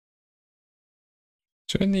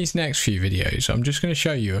So in these next few videos, I'm just going to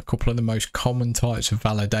show you a couple of the most common types of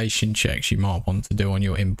validation checks you might want to do on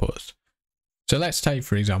your inputs. So let's take,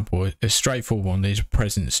 for example, a straightforward one is a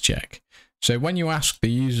presence check. So when you ask the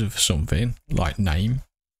user for something like name,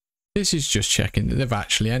 this is just checking that they've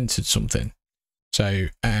actually entered something. So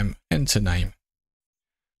enter name.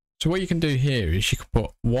 So what you can do here is you can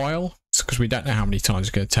put while, because we don't know how many times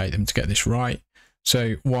it's going to take them to get this right.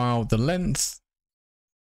 So while the length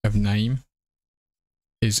of name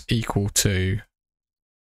is equal to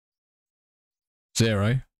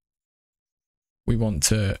 0, we want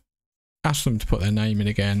to ask them to put their name in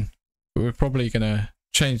again, but we're probably going to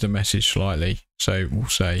change the message slightly. So we'll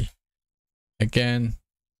say again,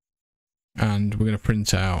 and we're going to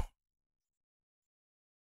print out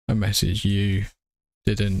a message: you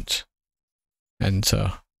didn't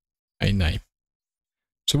enter a name.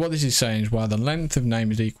 So what this is saying is while the length of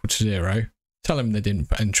name is equal to 0, tell them they didn't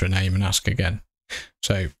enter a name and ask again.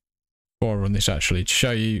 So before I run this, actually to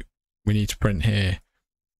show you, we need to print here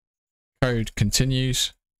code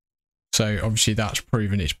continues. So obviously that's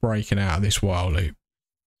proven it's breaking out of this while loop.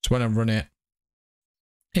 So when I run it,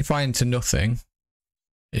 if I enter nothing,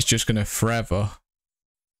 it's just going to forever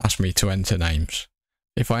ask me to enter names.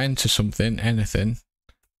 If I enter something, anything,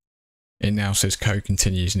 it now says code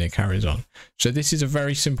continues and it carries on. So this is a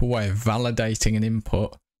very simple way of validating an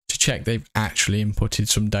input to check they've actually inputted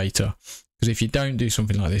some data. Because if you don't do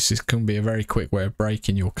something like this, this can be a very quick way of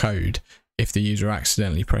breaking your code if the user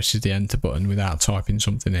accidentally presses the enter button without typing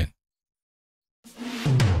something in.